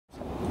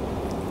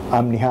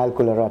I'm Nihal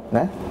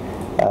Kularatna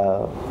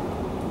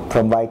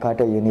from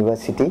Waikato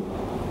University.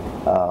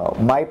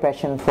 My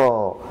passion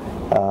for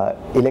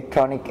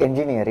electronic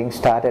engineering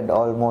started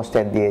almost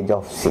at the age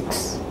of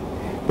 6.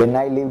 When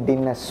I lived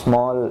in a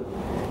small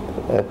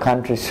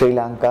country, Sri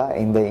Lanka,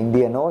 in the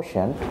Indian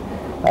Ocean,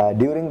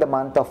 during the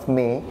month of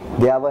May,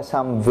 there were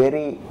some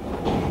very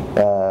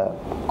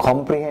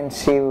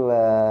comprehensive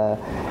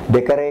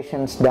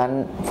decorations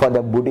done for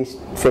the Buddhist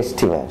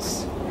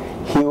festivals.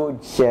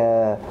 Huge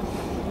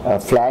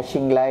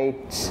flashing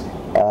lights,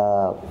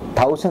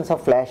 thousands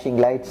of flashing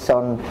lights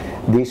on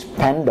these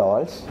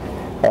pandals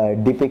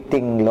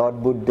depicting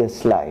Lord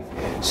Buddha's life.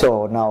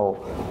 So now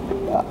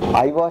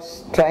I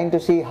was trying to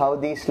see how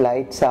these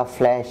lights are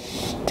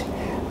flashed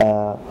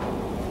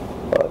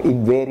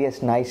in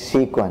various nice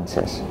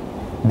sequences.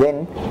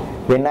 Then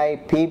when I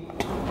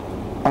peeped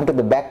onto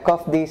the back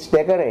of these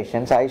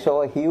decorations, I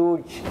saw a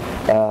huge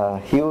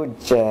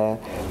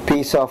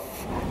piece of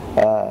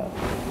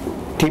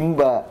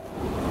timber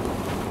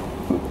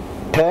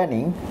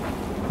turning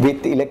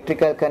with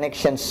electrical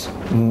connections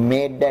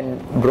made and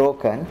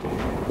broken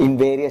in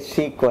various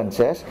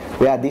sequences,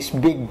 where this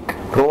big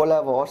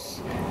roller was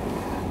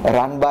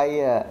run by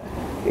an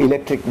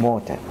electric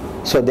motor.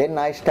 So then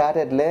I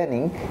started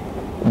learning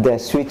the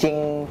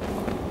switching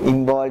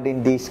involved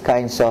in these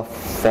kinds of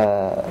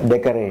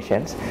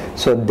decorations.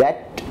 So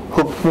that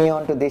hooked me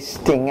onto this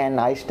thing,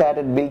 and I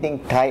started building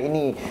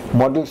tiny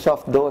models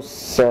of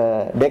those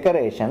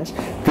decorations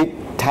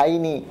with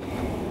tiny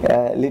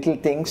little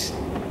things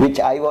which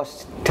I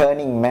was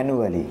turning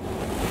manually.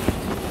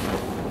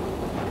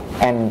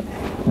 And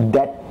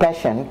that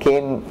passion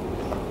came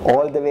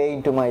all the way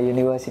into my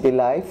university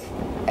life,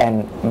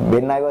 and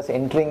when I was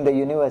entering the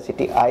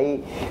university, I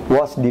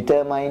was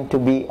determined to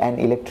be an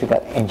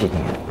electrical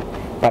engineer.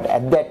 But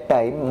at that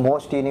time,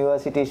 most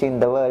universities in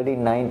the world in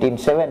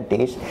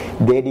 1970s,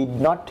 they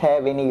did not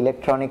have any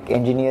electronic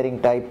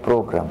engineering type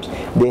programs.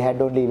 They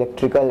had only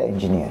electrical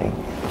engineering.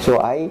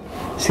 So I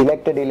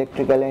selected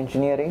electrical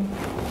engineering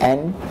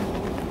and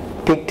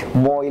picked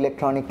more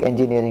electronic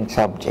engineering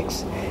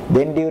subjects.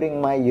 Then during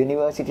my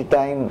university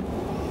time,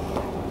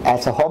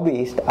 as a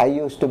hobbyist, I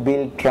used to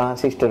build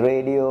transistor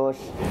radios,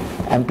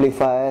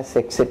 amplifiers,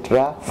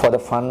 etc. for the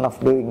fun of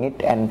doing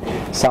it, and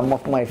some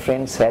of my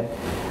friends had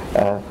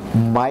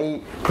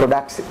my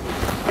products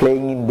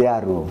playing in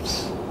their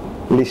rooms,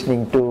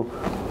 listening to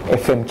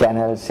FM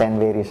channels and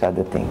various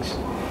other things.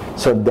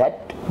 So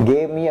that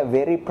gave me a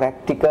very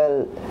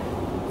practical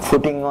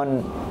footing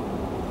on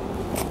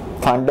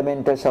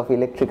fundamentals of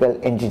electrical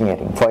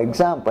engineering. For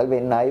example,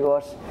 when I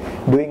was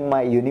doing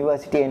my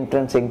university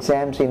entrance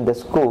exams in the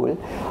school,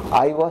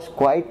 I was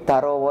quite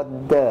thorough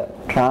with the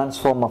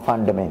transformer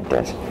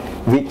fundamentals,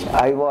 which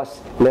I was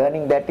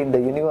learning that in the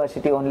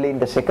university only in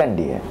the second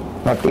year,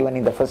 not even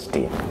in the first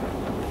year.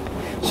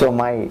 So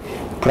my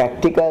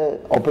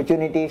practical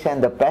opportunities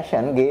and the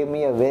passion gave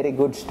me a very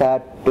good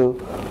start to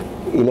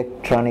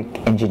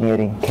electronic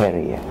engineering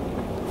career.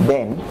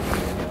 Then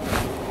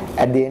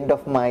at the end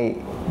of my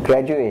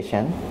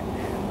graduation,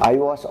 I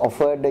was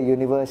offered a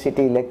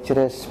university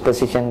lecturer's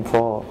position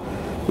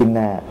in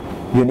a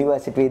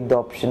university with the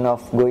option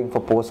of going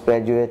for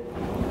postgraduate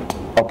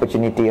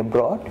opportunity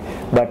abroad,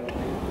 but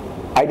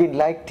I didn't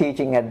like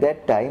teaching at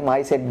that time.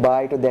 I said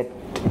bye to that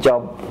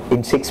job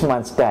in 6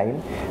 months'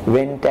 time,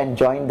 went and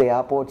joined the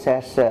airports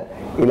as an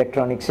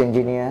electronics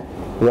engineer,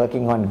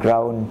 working on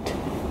ground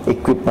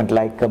equipment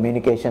like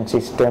communication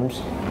systems,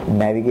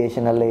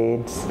 navigational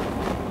aids,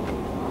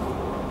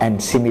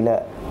 and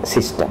similar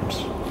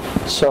systems.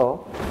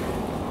 So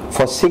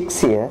for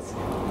 6 years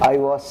I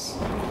was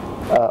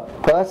a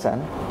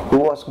person who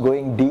was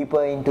going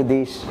deeper into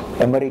these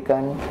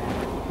American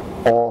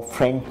or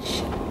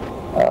French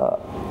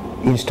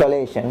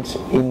installations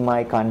in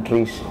my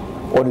country's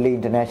only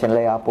international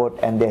airport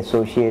and the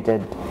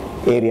associated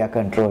area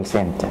control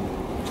center.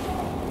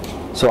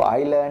 So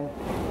I learned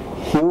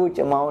huge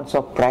amounts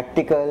of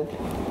practical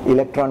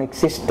electronic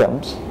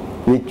systems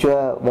which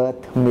were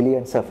worth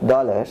millions of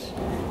dollars,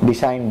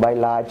 designed by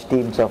large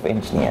teams of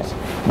engineers.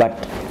 But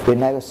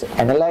when I was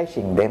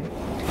analyzing them,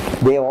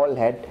 they all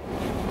had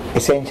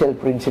essential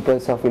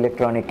principles of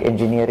electronic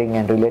engineering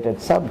and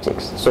related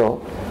subjects.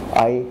 So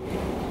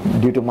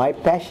due to my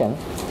passion,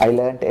 I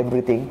learned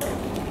everything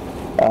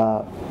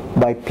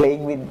by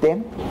playing with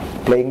them,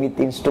 playing with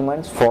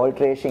instruments, fault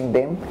tracing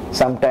them.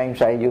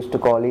 Sometimes I used to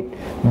call it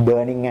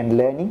burning and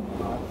learning.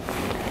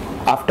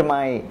 After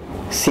my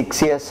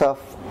 6 years of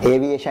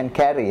aviation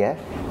career,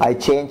 I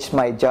changed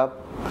my job,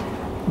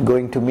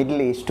 going to Middle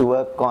East to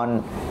work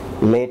on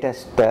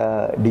latest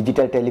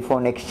digital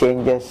telephone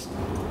exchanges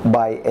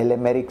by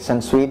LM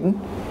Ericsson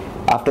Sweden.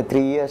 After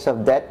 3 years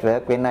of that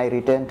work, when I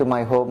returned to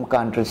my home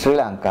country Sri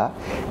Lanka,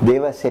 they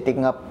were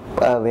setting up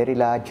a very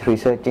large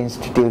research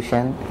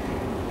institution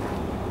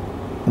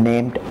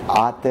named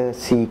Arthur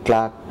C.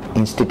 Clarke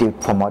Institute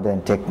for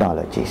Modern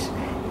Technologies,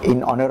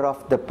 in honor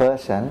of the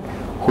person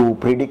who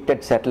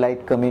predicted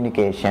satellite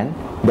communication,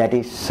 that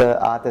is Sir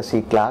Arthur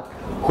C. Clarke,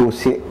 who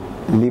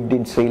lived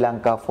in Sri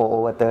Lanka for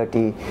over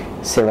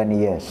 37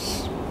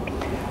 years.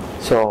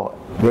 So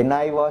when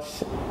I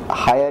was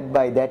hired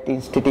by that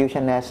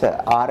institution as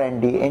a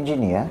R&D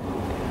engineer,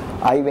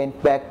 I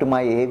went back to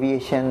my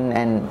aviation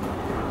and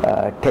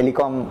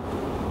telecom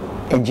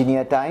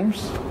engineer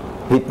times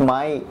with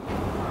my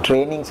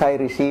trainings I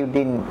received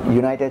in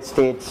United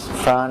States,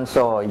 France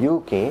or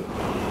UK.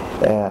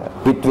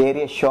 With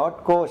various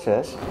short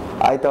courses,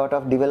 I thought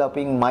of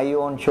developing my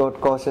own short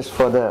courses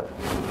for the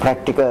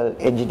practical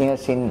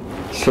engineers in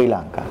Sri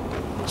Lanka.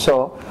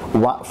 So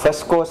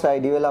first course I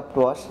developed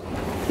was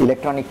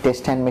electronic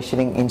test and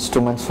measuring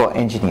instruments for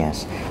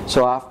engineers.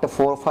 So after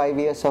 4 or 5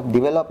 years of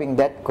developing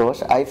that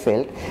course, I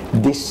felt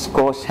this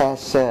course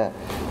has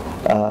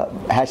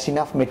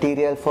enough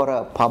material for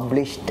a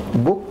published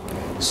book.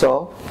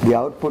 So the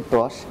output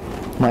was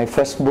my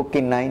first book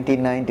in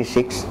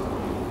 1996,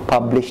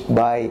 published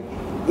by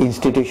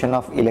Institution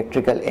of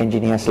Electrical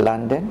Engineers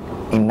London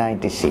in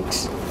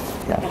 96.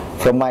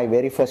 From my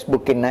very first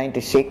book in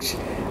 96,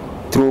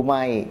 through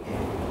my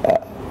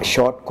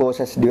short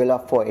courses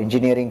developed for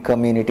engineering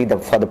community,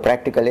 for the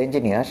practical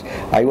engineers,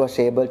 I was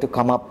able to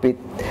come up with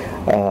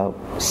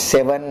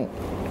 7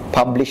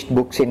 published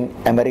books in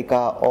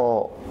America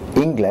or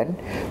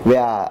England,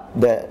 where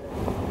the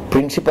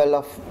principle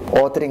of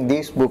authoring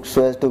these books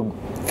was to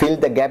fill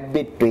the gap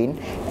between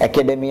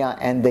academia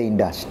and the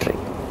industry.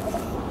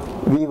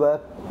 We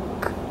work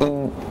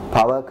in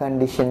power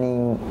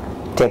conditioning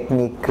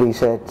technique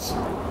research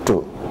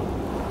too.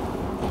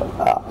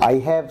 I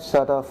have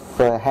sort of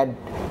had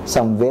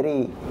some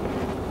very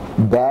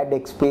bad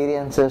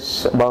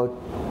experiences about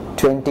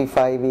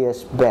 25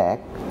 years back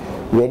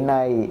when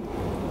I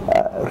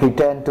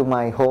returned to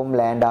my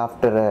homeland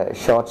after a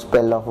short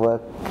spell of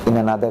work in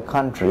another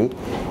country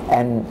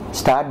and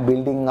start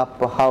building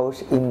up a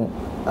house in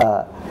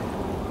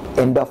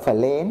end of a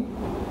lane.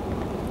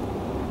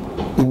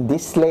 In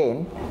this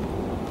lane,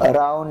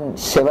 around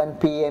 7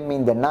 p.m.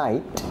 in the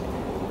night,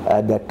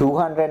 the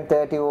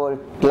 230 volt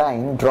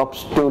line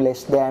drops to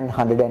less than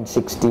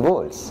 160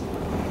 volts,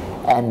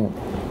 and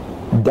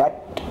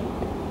that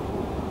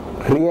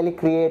really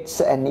creates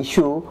an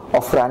issue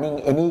of running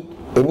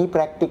any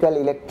practical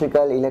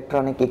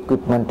electronic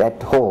equipment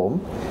at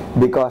home,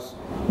 because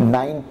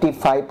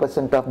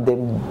 95% of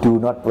them do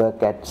not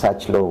work at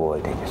such low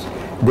voltages.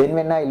 Then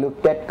when I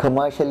looked at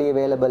commercially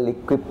available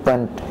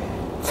equipment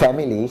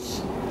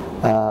families,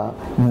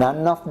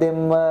 none of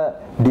them were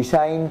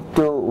designed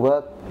to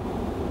work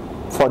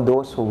for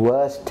those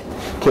worst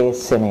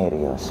case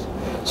scenarios.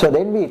 So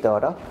then we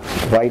thought of,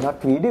 why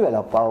not we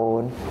develop our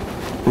own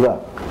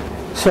work?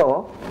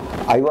 So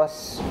I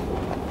was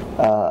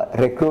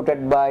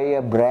recruited by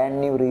a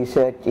brand new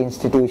research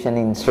institution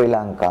in Sri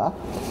Lanka.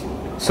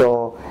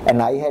 So,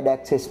 and I had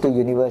access to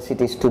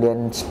university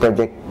students'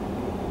 project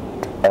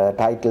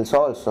titles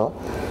also.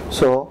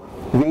 So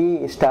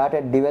we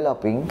started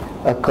developing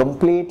a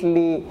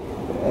completely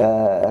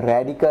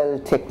radical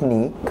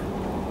technique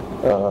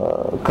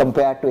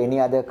compared to any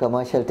other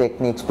commercial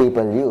techniques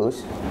people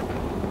use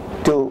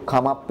to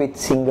come up with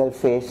single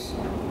phase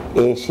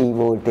AC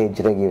voltage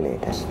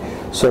regulators.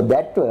 So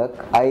that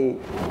work I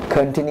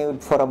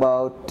continued for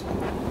about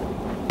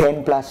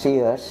 10 plus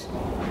years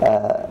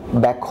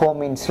back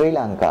home in Sri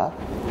Lanka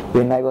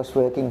when I was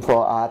working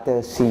for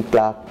Arthur C.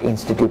 Clarke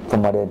Institute for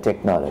Modern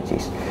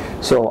Technologies.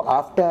 So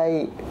after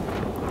I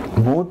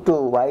moved to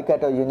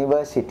Waikato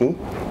University,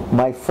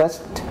 my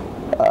first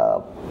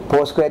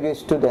postgraduate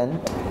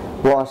student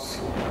was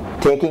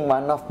taking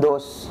one of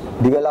those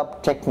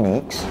developed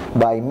techniques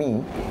by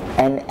me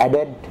and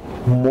added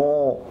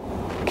more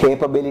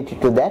capability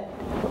to that,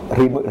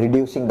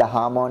 reducing the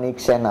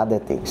harmonics and other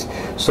things.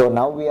 So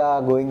now we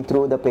are going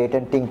through the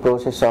patenting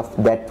process of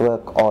that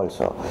work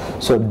also.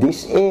 So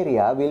this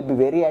area will be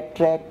very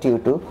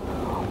attractive to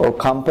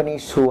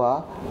companies who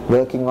are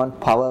working on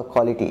power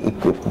quality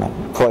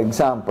equipment. For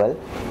example,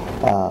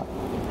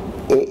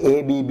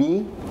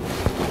 ABB,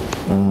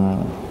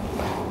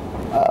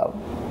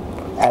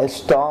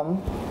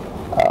 Alstom,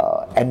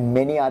 and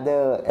many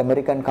other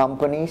American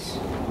companies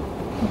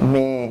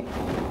may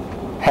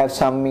have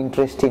some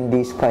interest in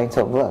these kinds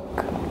of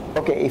work.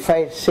 Okay, if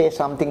I say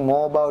something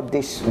more about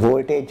this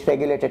voltage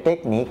regulator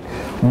technique,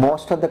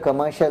 most of the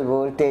commercial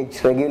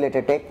voltage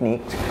regulator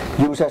techniques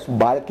uses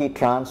bulky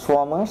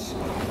transformers,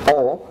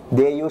 or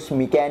they use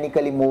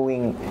mechanically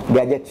moving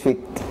gadgets with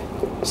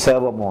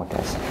servo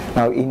motors.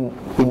 Now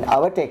in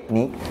our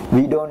technique,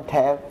 we don't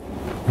have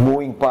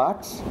moving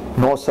parts,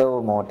 no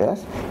servo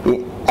motors,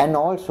 and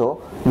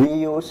also we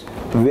use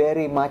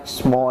very much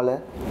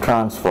smaller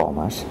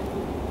transformers,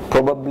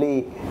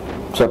 probably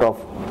sort of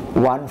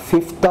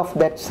 1/5 of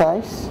that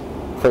size,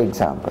 for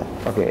example.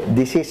 Okay,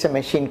 this is a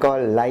machine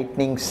called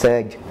lightning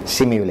surge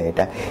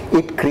simulator.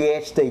 It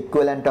creates the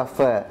equivalent of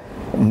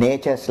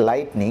nature's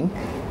lightning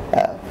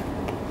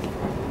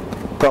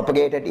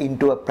propagated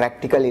into a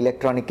practical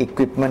electronic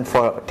equipment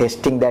for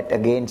testing that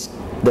against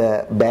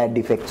the bad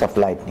effects of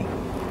lightning.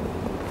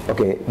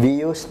 Okay, we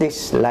use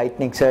this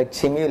lightning surge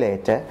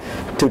simulator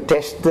to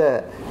test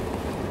the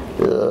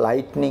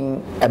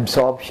lightning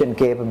absorption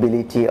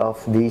capability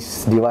of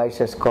these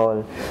devices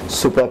called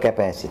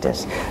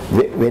supercapacitors.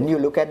 When you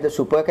look at the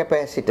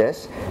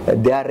supercapacitors,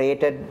 they are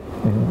rated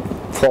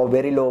for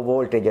very low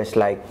voltages,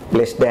 like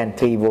less than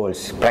 3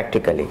 volts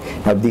practically.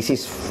 Now this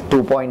is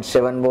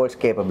 2.7 volts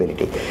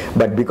capability,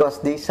 but because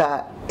these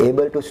are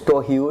able to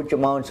store huge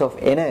amounts of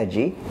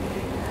energy,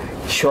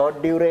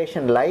 short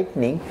duration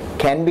lightning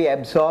can be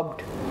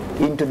absorbed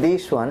into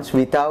these ones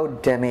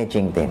without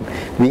damaging them.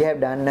 We have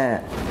done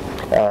a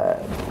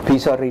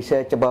piece of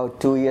research about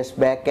 2 years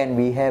back, and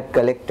we have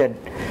collected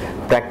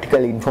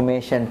practical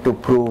information to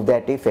prove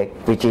that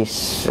effect, which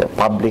is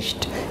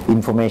published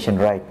information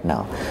right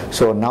now.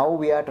 So now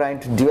we are trying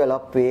to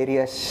develop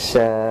various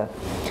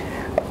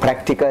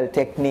practical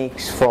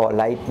techniques for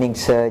lightning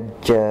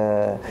surge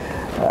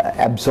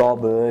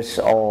absorbers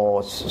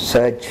or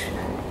surge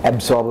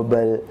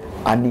absorbable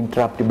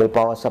uninterruptible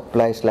power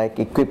supplies like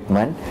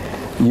equipment,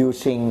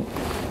 using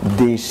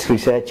these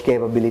research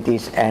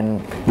capabilities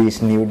and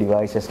these new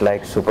devices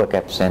like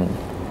supercaps and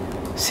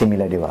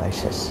similar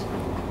devices.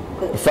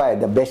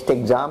 The best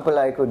example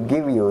I could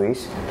give you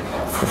is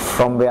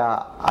from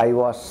where I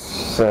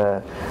was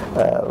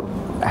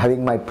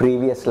having my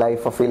previous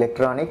life of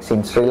electronics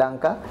in Sri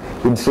Lanka.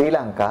 In Sri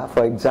Lanka,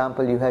 for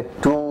example, you had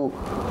 2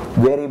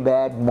 very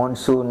bad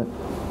monsoon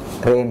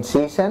rain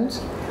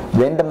seasons.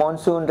 When the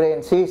monsoon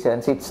rain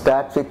seasons, it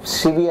starts with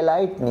severe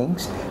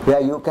lightnings where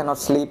you cannot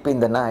sleep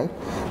in the night.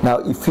 Now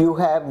if you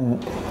have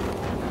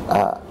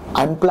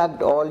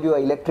unplugged all your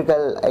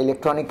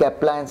electronic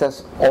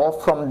appliances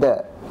off from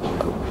the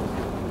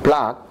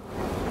plug,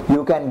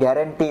 you can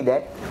guarantee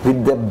that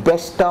with the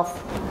best of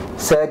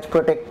surge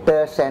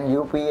protectors and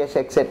UPS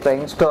etc.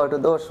 installed to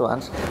those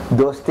ones,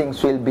 those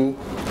things will be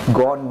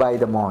gone by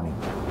the morning.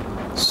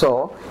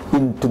 So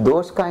into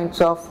those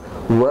kinds of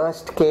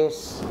worst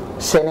case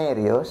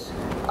scenarios,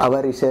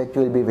 our research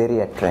will be very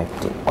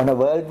attractive. On a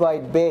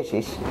worldwide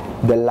basis,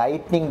 the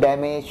lightning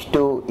damage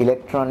to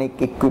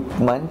electronic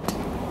equipment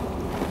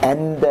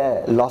and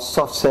the loss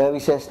of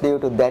services due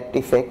to that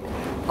effect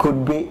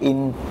could be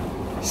in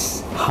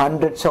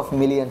hundreds of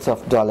millions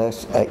of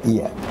dollars a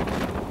year,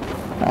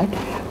 right?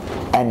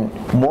 And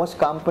most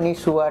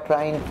companies who are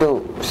trying to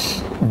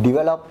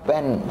develop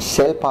and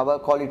sell power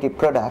quality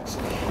products,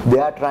 they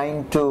are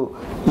trying to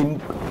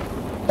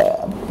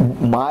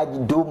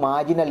do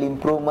marginal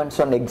improvements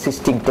on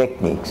existing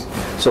techniques.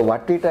 So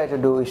what we try to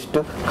do is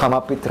to come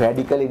up with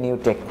radically new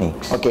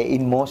techniques. Okay,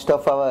 in most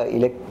of our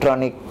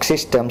electronic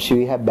systems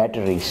we have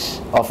batteries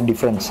of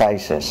different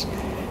sizes,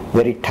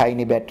 very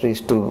tiny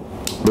batteries to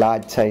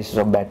large sizes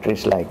of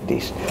batteries like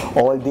this.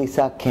 All these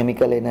are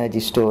chemical energy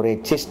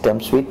storage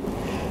systems with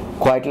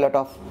quite a lot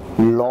of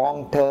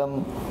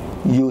long-term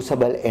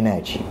usable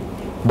energy,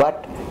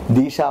 but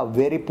these are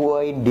very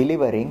poor in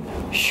delivering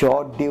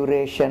short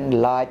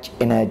duration large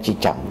energy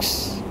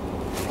chunks.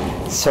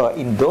 So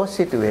in those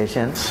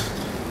situations,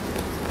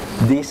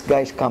 these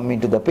guys come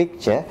into the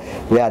picture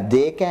where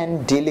they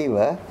can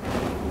deliver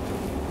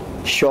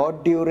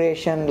short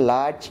duration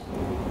large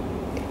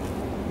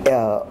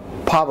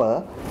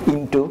power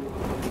into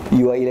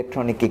your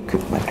electronic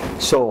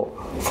equipment. So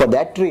for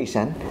that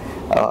reason,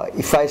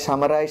 if I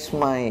summarize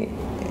my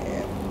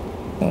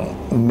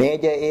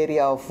major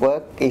area of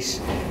work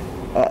is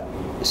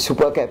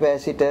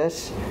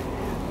supercapacitors,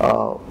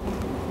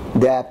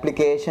 their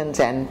applications,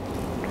 and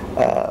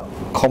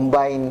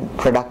combined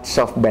products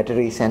of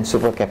batteries and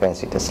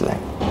supercapacitors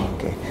like.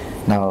 Okay.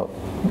 Now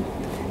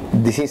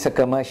this is a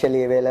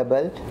commercially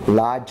available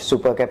large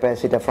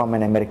supercapacitor from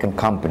an American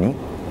company.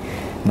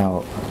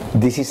 Now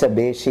this is a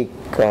basic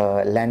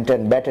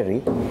lantern battery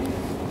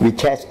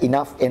which has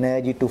enough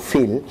energy to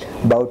fill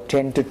about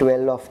 10 to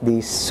 12 of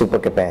these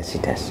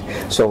supercapacitors.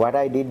 So what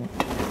I did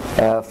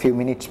a few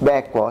minutes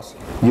back was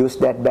use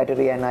that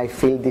battery and I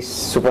filled this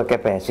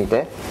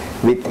supercapacitor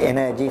with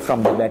energy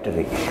from the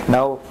battery.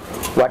 Now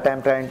what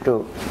I'm trying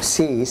to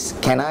see is,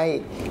 can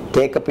I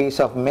take a piece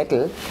of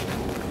metal,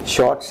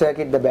 short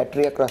circuit the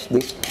battery across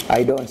this?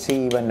 I don't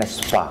see even a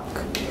spark.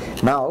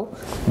 Now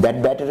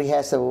that battery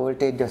has a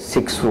voltage of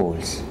 6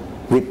 volts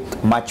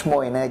with much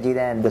more energy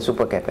than the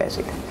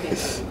supercapacitor.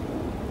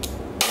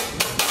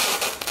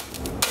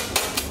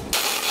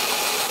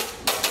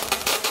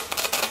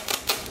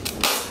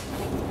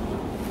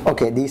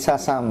 Okay, these are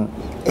some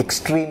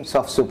extremes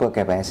of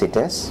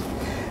supercapacitors.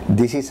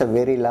 This is a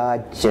very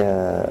large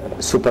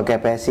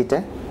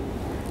supercapacitor,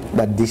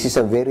 but this is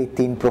a very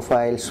thin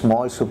profile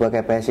small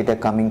supercapacitor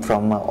coming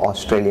from an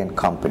Australian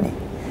company.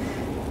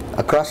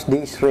 Across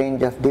this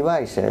range of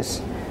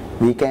devices,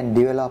 we can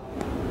develop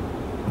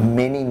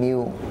many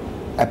new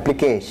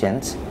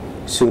applications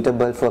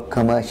suitable for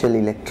commercial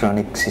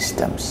electronic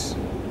systems.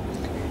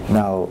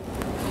 Now,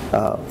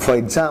 for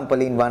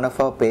example, in one of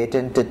our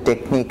patented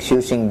techniques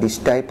using this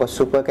type of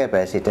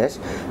supercapacitors,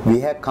 we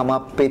have come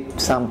up with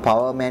some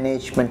power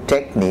management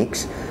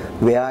techniques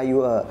where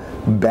your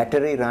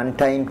battery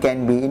runtime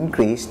can be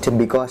increased,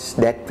 because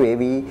that way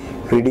we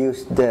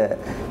reduce the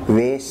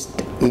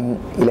waste in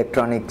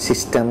electronic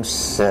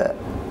systems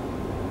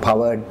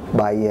powered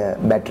by a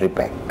battery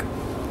pack.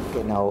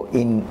 Okay, now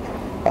in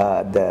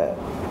the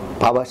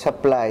power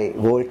supply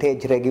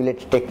voltage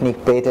regulated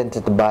technique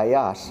patented by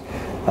us,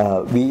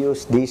 we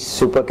use these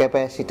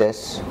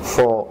supercapacitors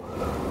for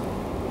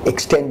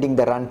extending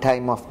the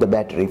runtime of the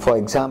battery. For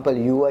example,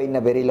 you are in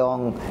a very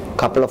long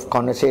couple of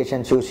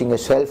conversations using a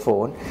cell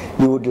phone,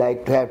 you would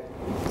like to have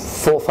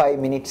 4-5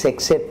 minutes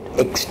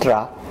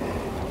extra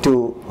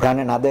to run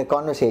another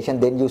conversation,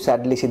 then you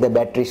suddenly see the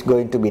battery is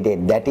going to be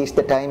dead. That is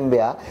the time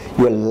where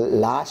your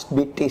last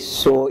bit is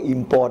so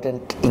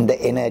important in the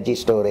energy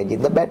storage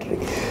in the battery.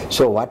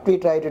 So what we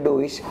try to do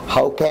is,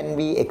 how can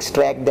we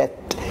extract that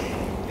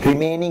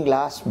remaining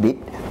last bit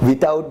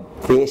without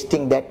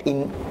wasting that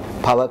in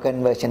power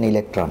conversion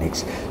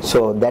electronics.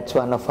 So that's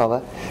one of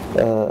our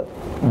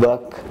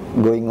work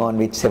going on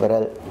with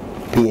several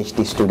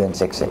PhD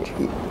students, etc.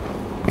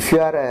 If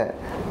you are a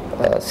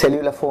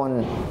cellular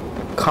phone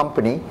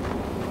company,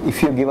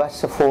 if you give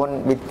us a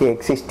phone with the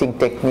existing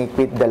technique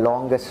with the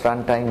longest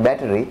runtime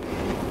battery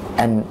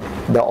and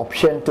the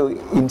option to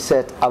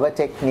insert our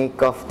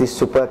technique of the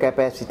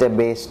supercapacitor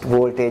based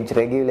voltage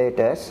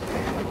regulators,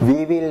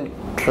 we will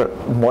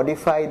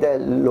modify the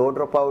low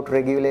dropout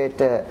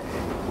regulator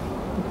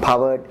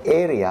powered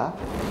area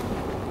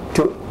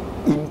to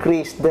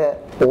increase the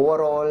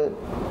overall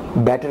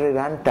battery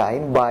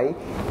runtime by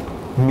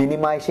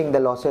minimizing the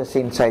losses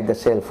inside the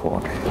cell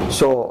phone.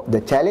 So the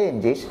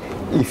challenge is,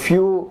 if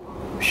you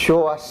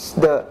show us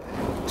the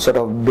sort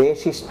of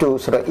basis to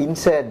sort of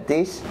insert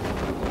this,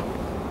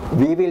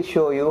 we will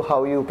show you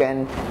how you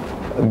can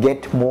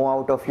get more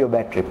out of your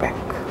battery pack.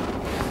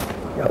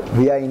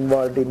 We are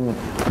involved in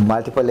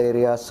multiple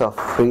areas of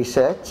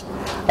research.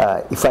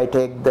 If I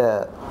take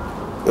the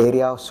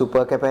area of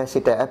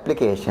supercapacitor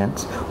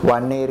applications,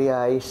 one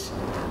area is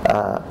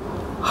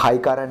high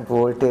current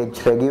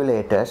voltage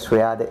regulators,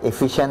 where the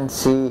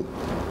efficiency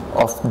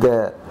of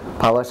the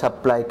power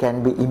supply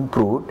can be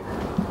improved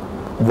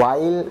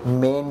while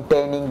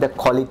maintaining the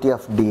quality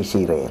of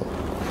DC rail.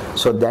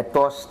 So that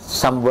was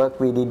some work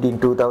we did in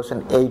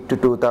 2008 to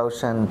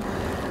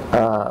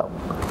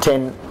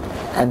 2010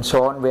 and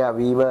so on, where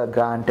we were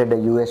granted a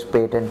US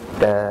patent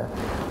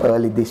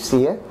early this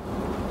year.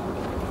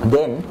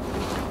 Then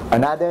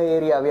another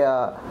area we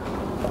are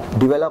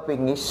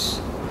developing is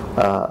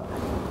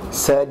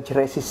surge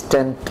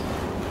resistant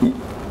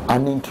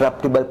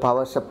uninterruptible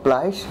power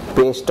supplies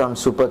based on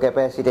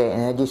supercapacitor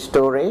energy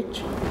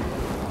storage.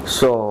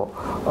 So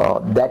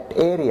that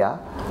area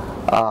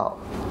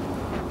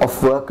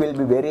of work will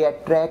be very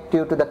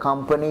attractive to the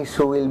companies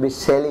who will be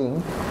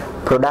selling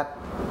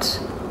products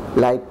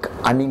like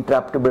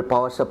uninterruptible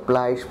power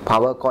supplies,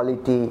 power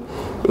quality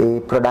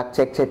products,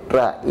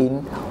 etc.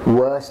 in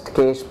worst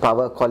case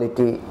power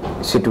quality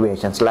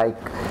situations, like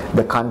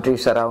the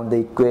countries around the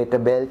equator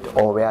belt,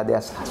 or where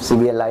there's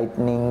severe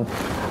lightning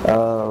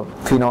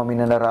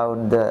phenomenon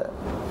around the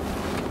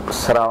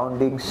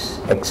surroundings,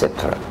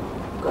 etc.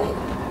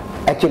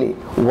 Actually,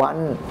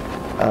 one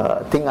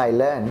thing I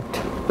learned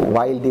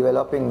while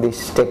developing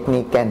this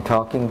technique and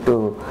talking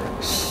to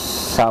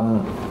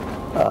some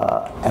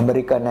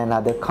American and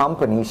other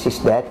companies is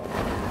that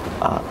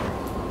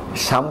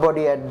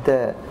somebody at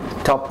the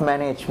top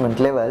management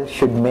level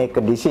should make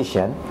a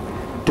decision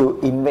to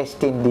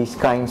invest in these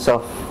kinds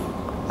of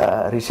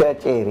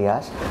research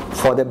areas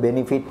for the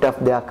benefit of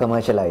their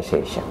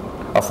commercialization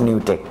of new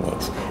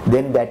techniques.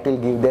 Then that will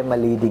give them a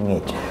leading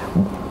edge.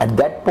 At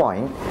that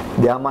point,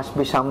 there must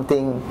be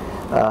something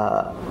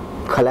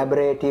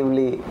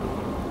collaboratively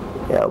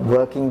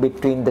working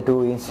between the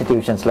two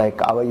institutions,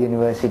 like our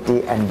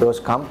university and those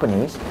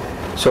companies,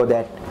 so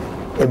that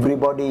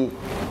everybody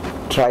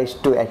tries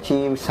to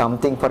achieve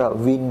something for a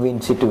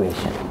win-win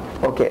situation.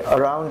 Okay,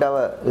 around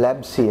our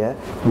labs here,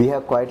 we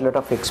have quite a lot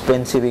of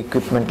expensive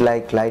equipment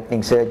like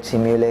lightning surge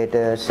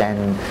simulators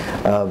and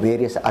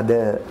various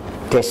other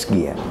test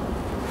gear.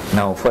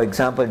 Now, for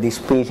example, this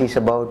piece is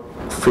about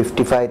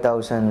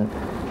 55,000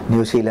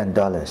 New Zealand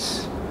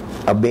dollars.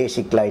 A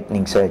basic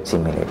lightning surge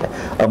simulator.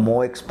 A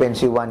more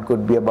expensive one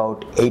could be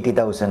about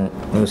 80,000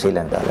 New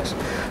Zealand dollars.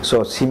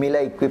 So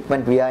similar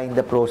equipment we are in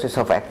the process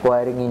of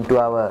acquiring into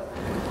our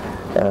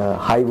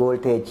high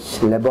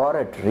voltage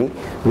laboratory,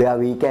 where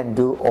we can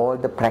do all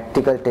the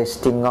practical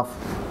testing of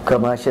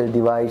commercial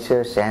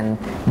devices and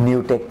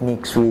new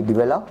techniques we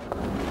develop.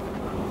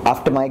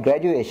 After my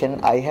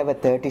graduation, I have a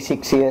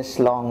 36 years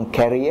long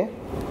career,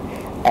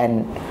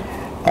 and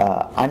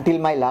until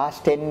my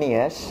last 10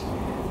 years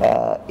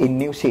in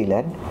New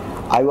Zealand,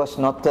 I was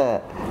not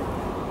a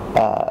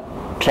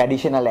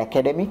traditional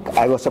academic.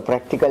 I was a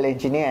practical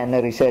engineer and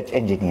a research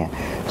engineer.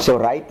 So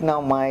right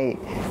now my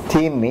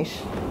theme is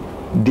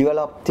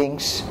develop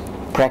things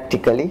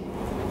practically,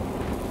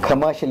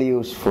 commercially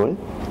useful,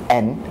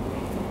 and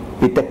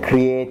with a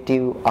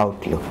creative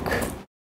outlook.